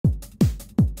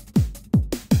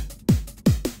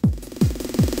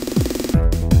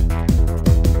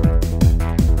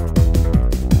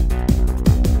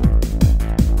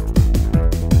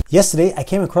Yesterday I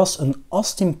came across an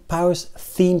Austin Powers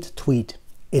themed tweet.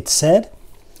 It said,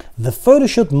 "The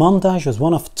photoshoot montage was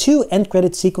one of 2 end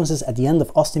credit sequences at the end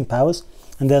of Austin Powers,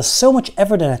 and there's so much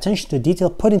effort and attention to detail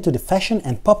put into the fashion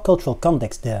and pop cultural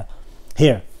context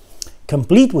here,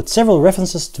 complete with several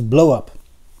references to Blow Up."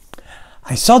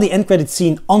 I saw the end credit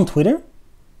scene on Twitter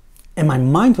and my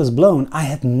mind was blown. I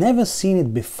had never seen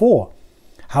it before.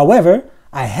 However,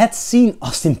 I had seen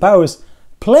Austin Powers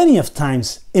plenty of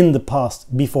times in the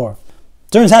past before.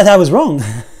 Turns out I was wrong.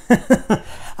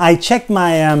 I checked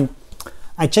my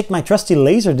trusty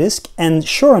Laserdisc, and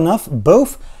sure enough,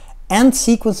 both end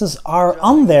sequences are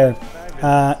on there.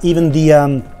 Even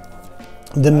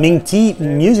the Ming T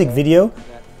music video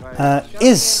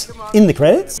is in the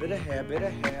credits,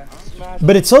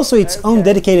 but it's also its own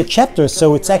dedicated chapter,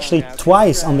 so it's actually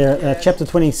twice on there. Chapter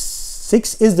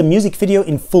 26 is the music video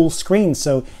in full screen.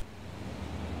 So,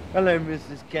 hello,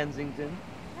 Mrs. Kensington.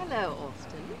 Hello,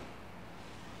 Austin.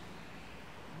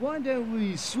 Why don't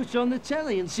we switch on the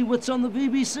telly and see what's on the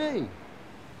BBC?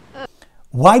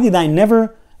 Why did I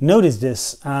never notice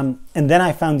this? And then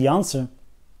I found the answer.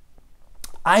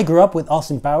 I grew up with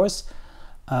Austin Powers,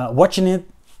 watching it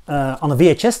on a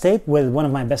VHS tape with one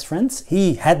of my best friends.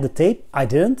 He had the tape, I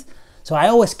didn't. So I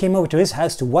always came over to his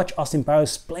house to watch Austin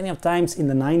Powers plenty of times in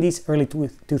the 90s, early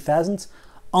 2000s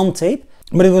on tape.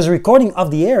 But it was a recording of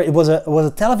the air. It was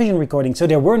a television recording, so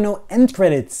there were no end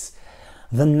credits.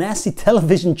 The nasty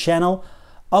television channel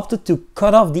opted to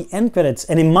cut off the end credits.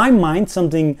 And in my mind,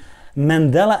 something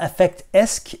Mandela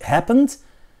effect-esque happened,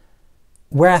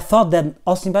 where I thought that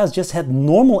Austin Powers just had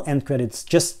normal end credits,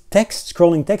 just text,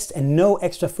 scrolling text, and no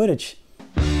extra footage.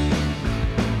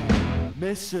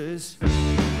 Mrs.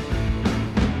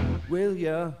 Will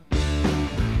ya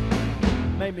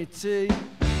make me tea?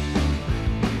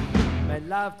 Make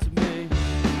love to me.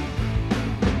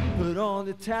 Put on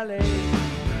the telly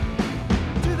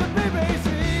to the BBC.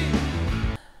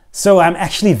 So I'm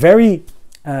actually very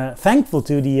thankful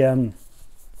to the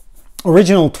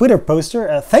original Twitter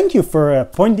poster. Thank you for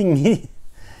pointing me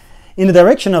in the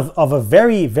direction of a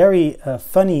very, very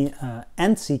funny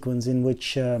end sequence in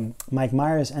which Mike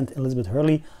Myers and Elizabeth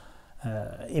Hurley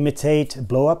imitate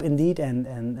Blow Up indeed,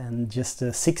 and just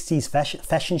a 60s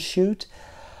fashion shoot.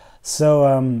 So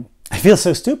I feel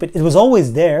so stupid. It was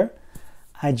always there.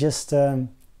 I just I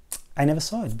never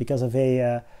saw it because of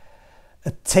a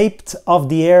taped off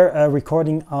the air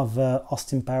recording of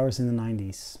Austin Powers in the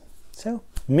 90s. So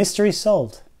mystery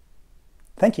solved.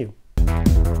 Thank you.